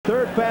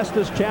third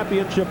fastest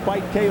championship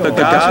fight KO. The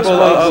gospel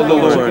of the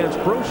Lord.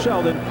 Against Bruce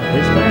Sheldon.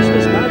 His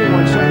fastest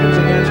 91 seconds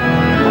against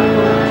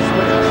Michael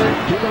Spinks.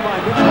 Keep in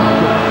mind, Mitch